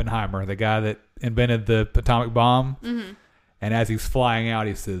Oppenheimer, the guy that invented the atomic bomb. And as he's flying out,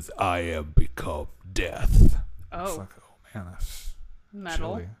 he says, "I am become death." Oh. It's like, oh man, that's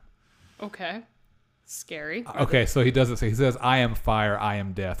metal. chilly. Okay. Scary. Okay, so he doesn't say. He says, "I am fire, I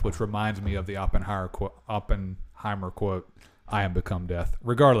am death," which reminds me of the Oppenheimer quote, "I am become death."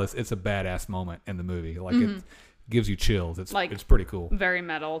 Regardless, it's a badass moment in the movie. Like it gives you chills. It's pretty cool. Very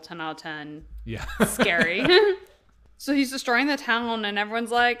metal. 10 out of 10. Yeah. Scary. So he's destroying the town, and everyone's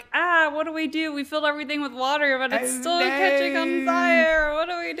like, what do we do? We filled everything with water, but it's still catching on fire. What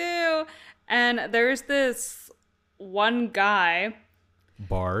do we do? And there's this one guy.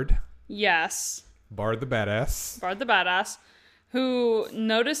 Bard. Yes. Bard the badass. Who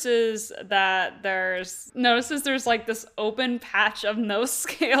notices that there's like this open patch of no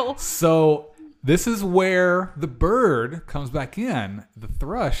scale. So This is where the bird comes back in. The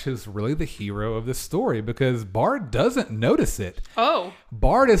thrush is really the hero of this story because Bard doesn't notice it. Oh.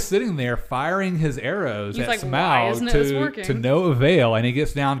 Bard is sitting there firing his arrows He's at like, why Smaug isn't this working? to no avail, and he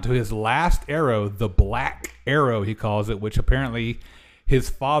gets down to his last arrow, the black arrow, he calls it, which apparently his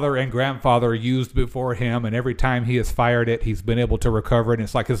father and grandfather used before him, and every time he has fired it, he's been able to recover it, and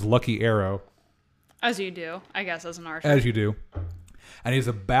it's like his lucky arrow. As you do, I guess, as an archer. As you do. And he's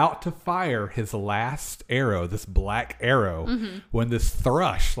about to fire his last arrow, this black arrow, when this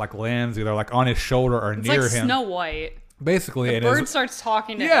thrush lands either on his shoulder or It's near like him. Snow White. Basically, The and bird starts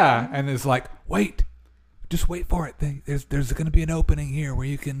talking to him. yeah, and it's like, wait, just wait for it. There's going to be an opening here where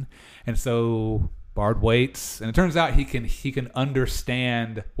you can. And so Bard waits, and it turns out he can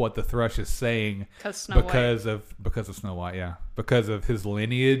understand what the thrush is saying because of Snow White, yeah, because of his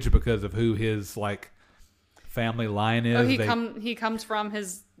lineage, because of who his family line is. He comes from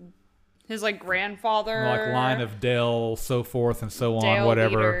his grandfather, line of Dale, so forth and so on, Dale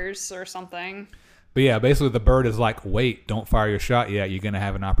whatever, leaders or something. But yeah, basically the bird is like, wait, don't fire your shot yet. You're gonna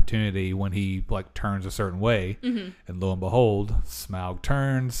have an opportunity when he turns a certain way, and lo and behold, Smaug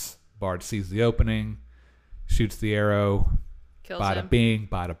turns. Bard sees the opening, shoots the arrow, Kills bada him. bing,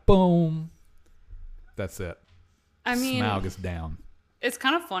 bada boom. That's it. I mean, Smaug is down. it's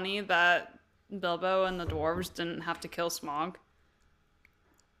kind of funny that Bilbo and the dwarves didn't have to kill Smaug.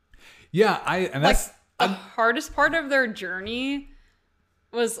 Yeah, that's the hardest part of their journey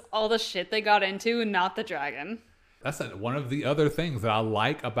was all the shit they got into, not the dragon. That's one of the other things that I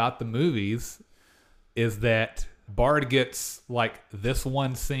like about the movies is that Bard gets this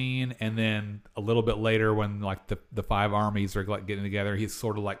one scene, and then a little bit later when the five armies are getting together, he's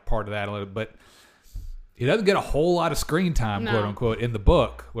sort of part of that a little bit, but he doesn't get a whole lot of screen time, No. quote unquote, in the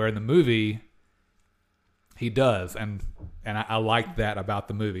book, where in the movie he does, and I like that about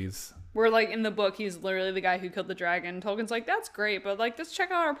the movies. Where in the book, he's literally the guy who killed the dragon. Tolkien's like, that's great, but just check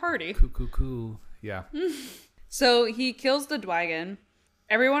out our party. Cool. Yeah. So he kills the dragon.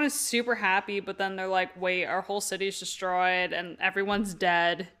 Everyone is super happy, but then they're like, wait, our whole city's destroyed and everyone's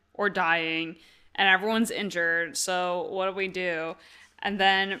dead or dying and everyone's injured. So what do we do? And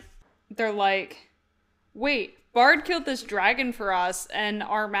then they're like, wait, Bard killed this dragon for us, and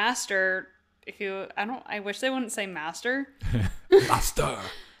our master, I wish they wouldn't say master.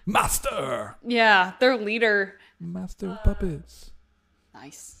 Master. Yeah, their leader. Master of puppets.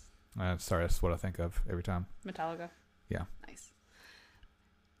 Nice. Sorry, that's what I think of every time. Metallica. Yeah. Nice.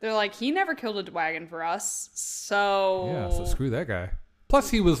 They're like, he never killed a dragon for us, so... Yeah, so screw that guy.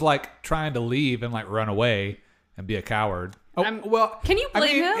 Plus, he was trying to leave and run away and be a coward. Oh, well, can you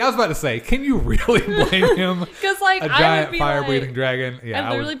blame him? I was about to say, can you really blame him? Because a giant fire-breathing dragon. Yeah,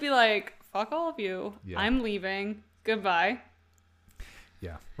 I'd literally be like, fuck all of you. Yeah. I'm leaving. Goodbye.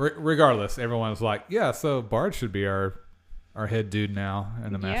 Yeah. Regardless, everyone's like, yeah, so Bard should be our head dude now.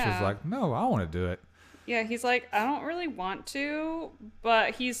 And the master's like, no, I want to do it. Yeah, he's like, I don't really want to,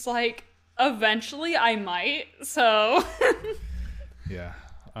 but he's like, eventually I might, so. Yeah.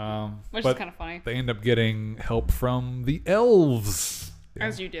 Which is kind of funny. They end up getting help from the elves. Yeah.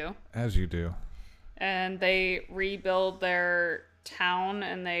 As you do. As you do. And they rebuild their town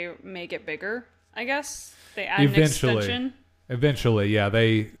and they make it bigger, I guess. They add an extension. Eventually, yeah.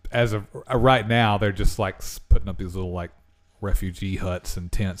 They, as of right now, they're just putting up these little refugee huts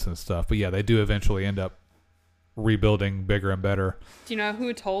and tents and stuff. But yeah, they do eventually end up rebuilding bigger and better. Do you know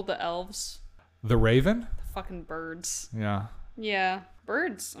who told the elves? The Raven? The fucking birds. Yeah. Yeah,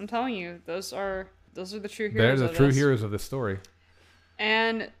 birds. I'm telling you, those are the true heroes. They're the true heroes of this story.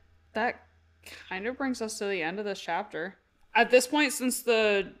 And that kind of brings us to the end of this chapter. At this point, since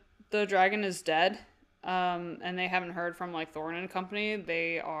the dragon is dead, and they haven't heard from Thorne and company,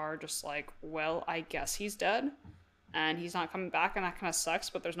 they are just well, I guess he's dead. And he's not coming back, and that kind of sucks,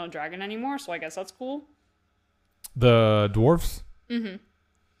 but there's no dragon anymore, so I guess that's cool. The dwarves? Mm-hmm.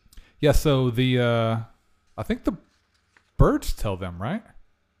 Yeah, so I think the birds tell them, right?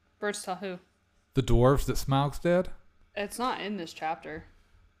 Birds tell who? The dwarves that Smaug's dead? It's not in this chapter.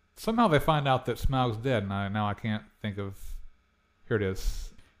 Somehow they find out that Smaug's dead, and now I can't think of... Here it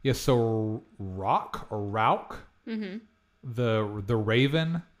is. Yeah, so Rauk, mm-hmm. the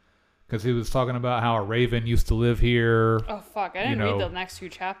Raven... Because he was talking about how a raven used to live here. Oh, fuck. I didn't read the next two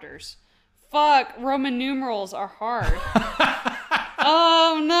chapters. Fuck. Roman numerals are hard.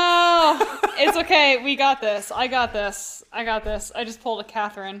 Oh, no. It's okay. We got this. I got this. I just pulled a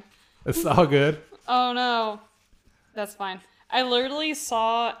Catherine. It's all good. Oh, no. That's fine. I literally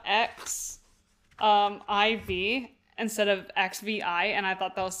saw X IV instead of XVI, and I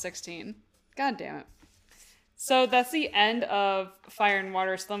thought that was 16. God damn it. So that's the end of Fire and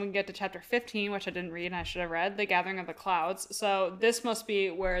Water. So then we get to chapter 15, which I didn't read and I should have read, The Gathering of the Clouds. So this must be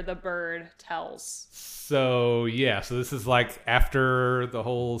where the bird tells. So this is like after the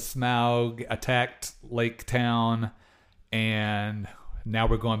whole Smaug attacked Lake Town, and now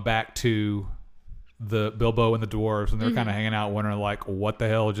we're going back to the Bilbo and the dwarves, and they're kind of hanging out wondering like, what the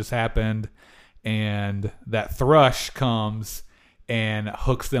hell just happened? And that thrush comes and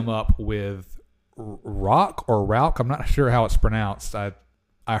hooks them up with Rock or Ralk. I'm not sure how it's pronounced. I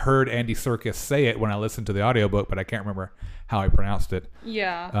heard Andy Serkis say it when I listened to the audiobook, but I can't remember how he pronounced it.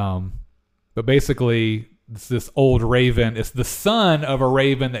 Yeah. But basically, it's this old raven. It's the son of a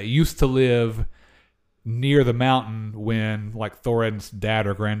raven that used to live near the mountain when like Thorin's dad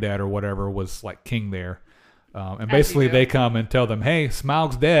or granddad or whatever was like king there. And basically they come and tell them, hey,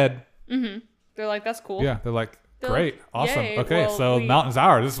 Smaug's dead. Mm-hmm. They're like, that's cool. Yeah, they're like, great, awesome. Yay, okay, well, so mountain's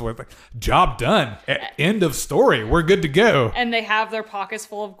ours. This is what, job done. End of story. We're good to go. And they have their pockets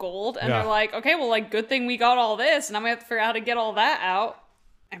full of gold, and Yeah. they're like, okay, well, like, good thing we got all this, and I'm gonna have to figure out how to get all that out.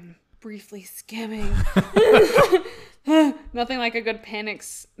 I'm briefly skimming. Nothing like a good panic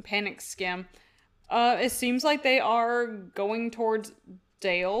skim. It seems like they are going towards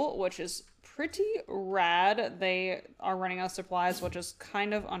Dale, which is pretty rad. They are running out of supplies, which is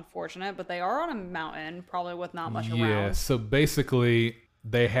kind of unfortunate, but they are on a mountain, probably with not much Yeah, around. so basically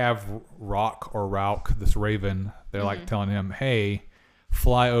they have Rock or Ralk, this raven. They're like telling him, hey,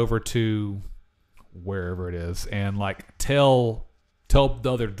 fly over to wherever it is and like tell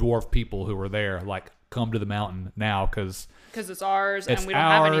the other dwarf people who are there, like, come to the mountain now because it's ours it's and we don't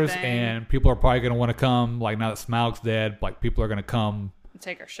have ours, anything. and people are probably going to want to come. Like, now that Smaug's dead, like, people are going to come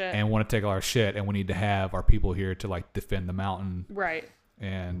Take our shit. and want to take all our shit, and we need to have our people here to like defend the mountain. Right.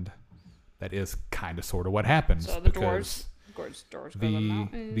 And that is kind of sort of what happens. So the because doors go to the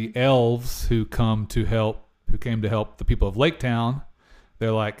mountain. the elves who came to help the people of Lake Town,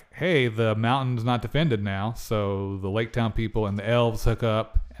 they're like, hey, the mountain's not defended now. So the Lake Town people and the elves hook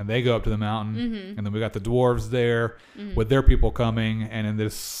up and they go up to the mountain. And then we got the dwarves there with their people coming, and in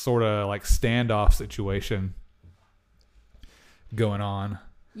this sort of like standoff situation going on.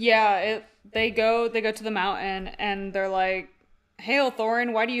 Yeah, they go to the mountain and they're like, hail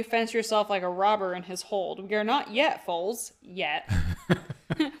Thorin, why do you fence yourself like a robber in his hold? We are not yet foes. Yet.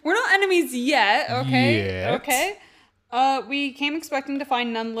 We're not enemies yet, okay? Yet. Okay. We came expecting to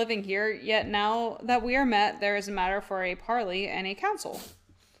find none living here, yet now that we are met, there is a matter for a parley and a council.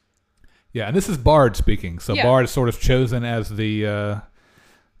 Yeah, and this is Bard speaking. So Yeah. Bard is sort of chosen as the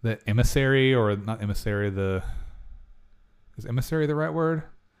emissary, or not emissary, is emissary the right word?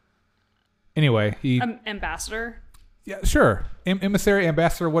 Anyway, he Ambassador? yeah, sure. Emissary,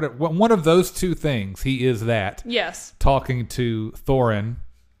 ambassador, one of those two things. He is that. Yes. Talking to Thorin,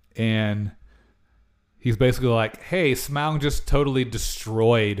 and he's basically like, hey, Smaug just totally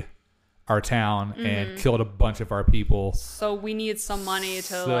destroyed our town and killed a bunch of our people. So we need some money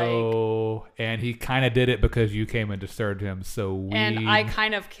to and he kind of did it because you came and disturbed him. and I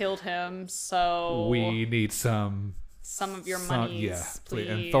kind of killed him, so we need some of your monies, yeah, please.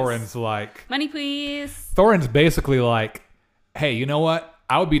 And Thorin's like, money, please. Thorin's basically like, hey, you know what?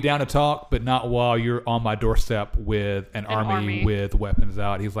 I would be down to talk, but not while you're on my doorstep with an army with weapons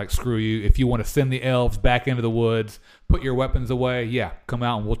out. He's like, screw you. If you want to send the elves back into the woods, put your weapons away, yeah, come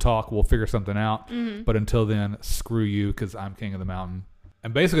out and we'll talk. We'll figure something out. But until then, screw you, because I'm king of the mountain.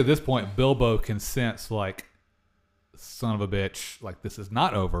 And basically at this point, Bilbo can sense, like, son of a bitch, like, this is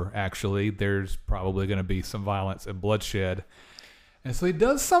not over, actually. There's probably going to be some violence and bloodshed. And so he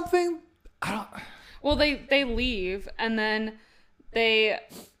does something. Well, they leave, and then they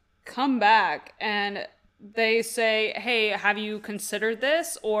come back, and they say, hey, have you considered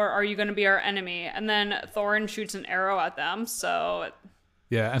this, or are you going to be our enemy? And then Thorin shoots an arrow at them, so...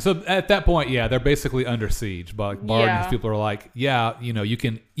 Yeah, and so at that point, yeah, they're basically under siege. But like Bard and his Yeah. people are like, yeah, you know, you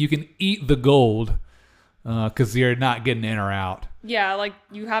can eat the gold because you're not getting in or out. Yeah, like,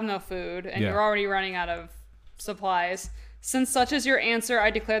 you have no food, and Yeah. you're already running out of supplies. Since such is your answer, I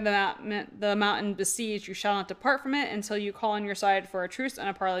declare the mountain besieged. You shall not depart from it until you call on your side for a truce and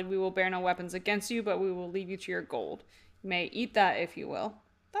a parley. We will bear no weapons against you, but we will leave you to your gold. You may eat that if you will.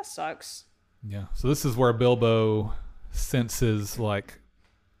 That sucks. Yeah, so this is where Bilbo senses, like,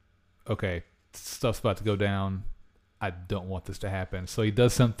 okay, stuff's about to go down. I don't want this to happen. So he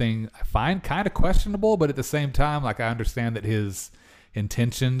does something I find kind of questionable, but at the same time, like, I understand that his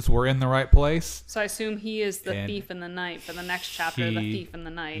intentions were in the right place. So I assume he is the And thief in the night for the next chapter, the thief in the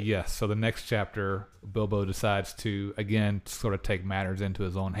night. Yes, so the next chapter, Bilbo decides to, again, sort of take matters into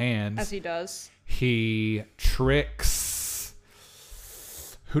his own hands. As he does. He tricks...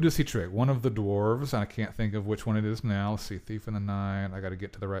 Who does he trick? One of the dwarves. I can't think of which one it is now. Let's see. Thief in the Night. I got to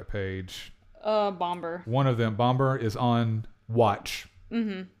get to the right page. Bomber. One of them. Bomber is on watch.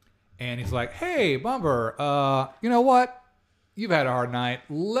 Mm-hmm. And he's like, hey, Bomber, you know what? You've had a hard night.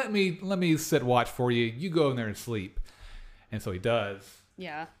 Let me sit watch for you. You go in there and sleep. And so he does.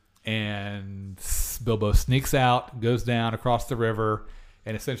 Yeah. And Bilbo sneaks out, goes down across the river,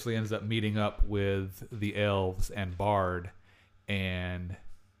 and essentially ends up meeting up with the elves and Bard and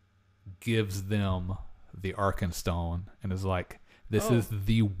gives them the Arkenstone and is like, this is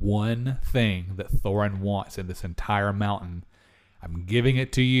the one thing that Thorin wants in this entire mountain. I'm giving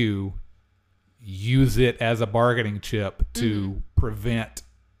it to you. Use it as a bargaining chip to prevent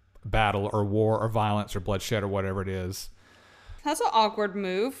battle or war or violence or bloodshed or whatever it is. That's an awkward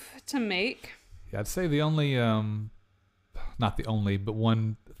move to make. Yeah, I'd say the only, not the only, but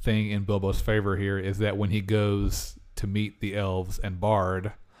one thing in Bilbo's favor here is that when he goes to meet the elves and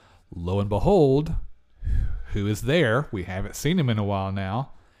Bard, lo and behold, who is there? We haven't seen him in a while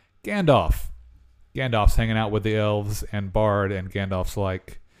now. Gandalf. Gandalf's hanging out with the elves and Bard, and Gandalf's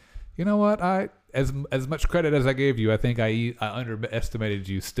like, you know what? As much credit as I gave you, I think I underestimated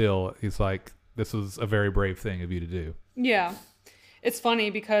you still. He's like, this was a very brave thing of you to do. Yeah. It's funny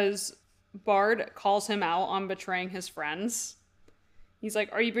because Bard calls him out on betraying his friends. He's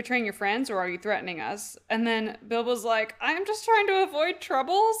like, are you betraying your friends or are you threatening us? And then Bilbo's like, I'm just trying to avoid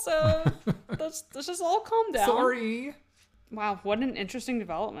trouble, so let's just all calm down. Sorry. Wow, what an interesting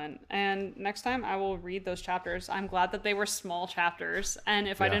development. And next time I will read those chapters. I'm glad that they were small chapters. And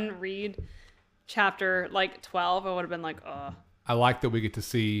if I didn't read chapter like 12, I would have been like, ugh. I like that we get to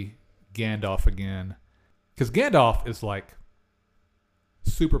see Gandalf again. Because Gandalf is like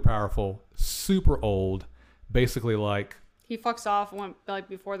super powerful, super old, basically like... He fucks off when, like,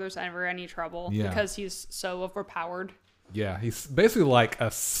 before there's ever any trouble because he's so overpowered. Yeah, he's basically like a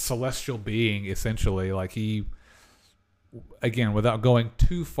celestial being, essentially. Like he... Again, without going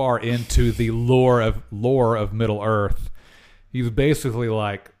too far into the lore of Middle Earth, he's basically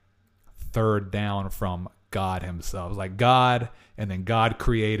like third down from God himself. It's like God, and then God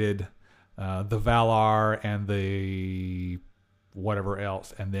created the Valar and the whatever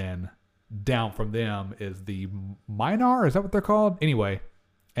else, and then down from them is the Minar. Is that what they're called? Anyway,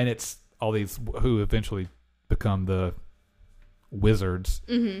 and it's all these who eventually become the wizards,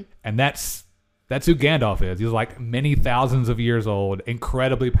 and that's who Gandalf is. He's like many thousands of years old,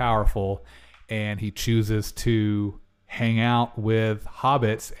 incredibly powerful, and he chooses to hang out with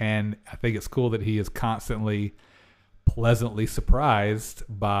hobbits, and I think it's cool that he is constantly pleasantly surprised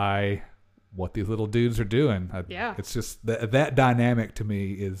by what these little dudes are doing. It's just that dynamic to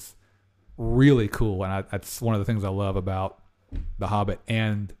me is really cool, and that's one of the things I love about The Hobbit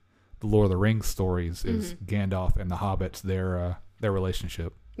and the Lord of the Rings stories is Gandalf and the hobbits, their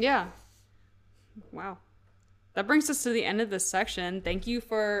relationship. Yeah. Wow. That brings us to the end of this section. Thank you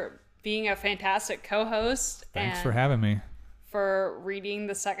for being a fantastic co-host. Thanks for having me. For reading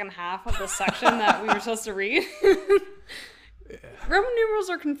the second half of the section that we were supposed to read. Roman numerals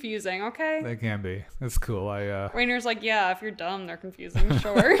are confusing, okay? They can be. It's cool. Reiner's like, yeah, if you're dumb, they're confusing,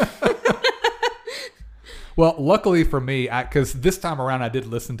 sure. Well, luckily for me, because this time around I did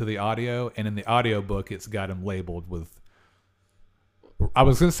listen to the audio, and in the audio book it's got them labeled with, I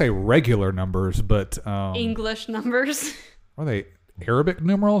was going to say regular numbers, but... English numbers. Are they Arabic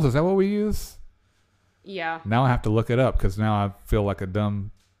numerals? Is that what we use? Yeah. Now I have to look it up because now I feel like a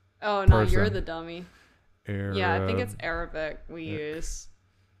dumb Oh, no, person. you're the dummy. Yeah, I think it's Arabic we use.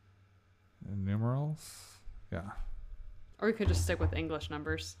 Numerals? Yeah. Or we could just stick with English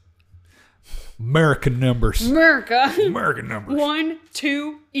numbers. American numbers. American numbers. 1,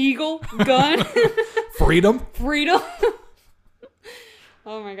 2, eagle, gun. Freedom.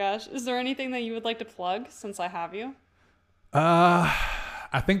 Oh my gosh. Is there anything that you would like to plug since I have you?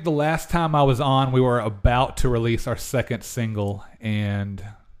 I think the last time I was on, we were about to release our second single, and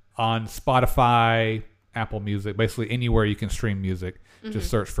on Spotify, Apple Music, basically anywhere you can stream music, just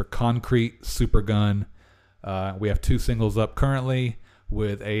search for Concrete Supergun. We have 2 singles up currently,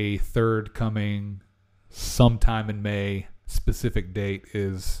 with a third coming sometime in May. Specific date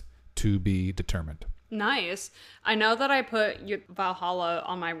is to be determined. Nice. I know that I put Valhalla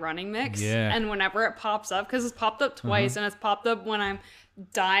on my running mix, and whenever it pops up, because it's popped up twice, and it's popped up when I'm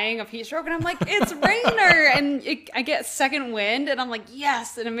dying of heat stroke, and I'm like, it's Reiner, and I get second wind, and I'm like,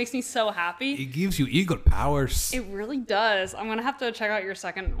 yes, and it makes me so happy. It gives you eagle powers. It really does. I'm gonna have to check out your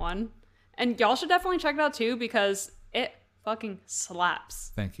second one, and y'all should definitely check it out too, because it fucking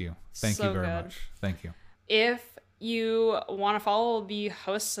slaps. Thank you. Thank you very much. Thank you. If you want to follow the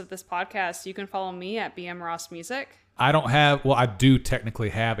hosts of this podcast, you can follow me at BM Ross Music. I do technically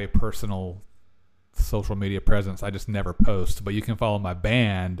have a personal social media presence. I just never post. But you can follow my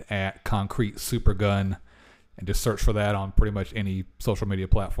band at Concrete Supergun and just search for that on pretty much any social media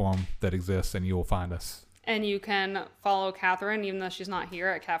platform that exists, and you will find us. And you can follow Catherine, even though she's not here,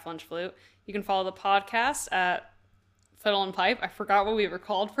 at Cat Flinch Flute. You can follow the podcast at Fiddle and Pipe. I forgot what we were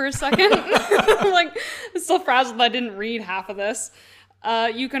called for a second. I'm so frazzled I didn't read half of this.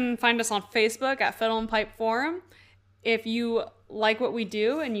 You can find us on Facebook at Fiddle and Pipe Forum. If you like what we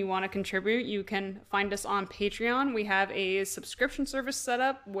do and you want to contribute, you can find us on Patreon. We have a subscription service set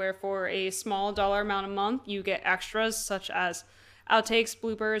up where for a small dollar amount a month, you get extras such as outtakes,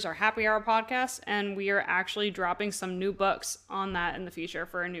 bloopers, or happy hour podcasts. And we are actually dropping some new books on that in the future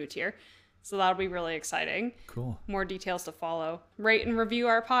for a new tier. So that'll be really exciting. Cool. More details to follow. Rate and review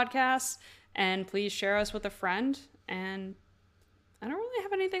our podcast, and please share us with a friend. And I don't really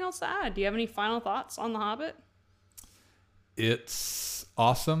have anything else to add. Do you have any final thoughts on The Hobbit? It's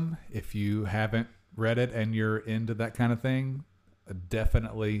awesome. If you haven't read it and you're into that kind of thing,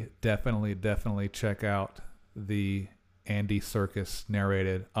 definitely check out the Andy Serkis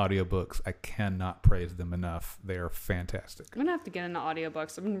narrated audiobooks. I cannot praise them enough. They are fantastic. I'm gonna have to get into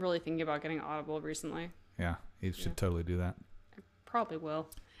audiobooks. I've been really thinking about getting Audible recently. Yeah, you should totally do that. I probably will.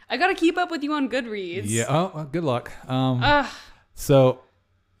 I gotta keep up with you on Goodreads. Yeah. Oh, well, good luck. So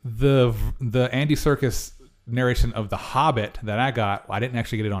the Andy Serkis narration of The Hobbit that I got, I didn't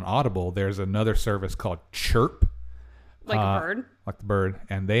actually get it on Audible. There's another service called Chirp. Like a bird? Like the bird.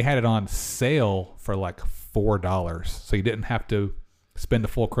 And they had it on sale for like $4. So you didn't have to spend the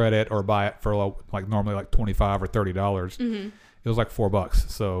full credit or buy it for like normally like $25 or $30. Mm-hmm. It was like $4.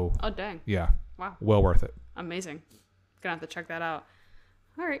 So. Oh, dang. Yeah. Wow. Well worth it. Amazing. Gonna have to check that out.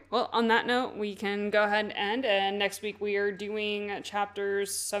 All right. Well, on that note, we can go ahead and end. And next week we are doing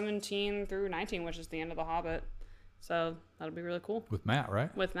chapters 17 through 19, which is the end of The Hobbit. So that'll be really cool. With Matt,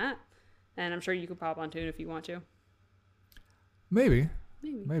 right? With Matt. And I'm sure you could pop on too if you want to. Maybe.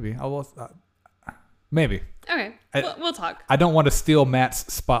 Maybe. Okay. We'll talk. I don't want to steal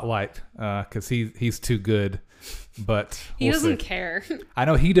Matt's spotlight because he's too good. But he doesn't care. I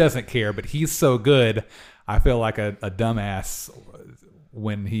know he doesn't care, but he's so good. I feel like a dumbass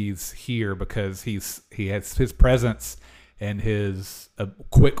when he's here because he has his presence and his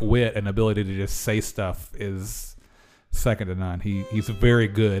quick wit and ability to just say stuff is second to none. He's very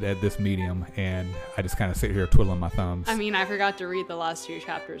good at this medium, and I just kind of sit here twiddling my thumbs. I mean, I forgot to read the last 2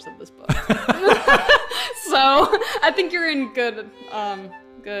 chapters of this book. So I think you're in good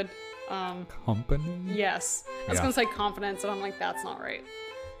company? Yes. I was going to say confidence, and I'm like, that's not right.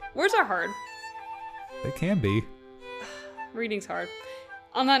 Words are hard. They can be. Reading's hard.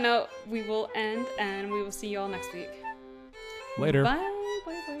 On that note, we will end, and we will see you all next week. Later. Bye.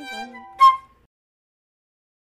 Bye.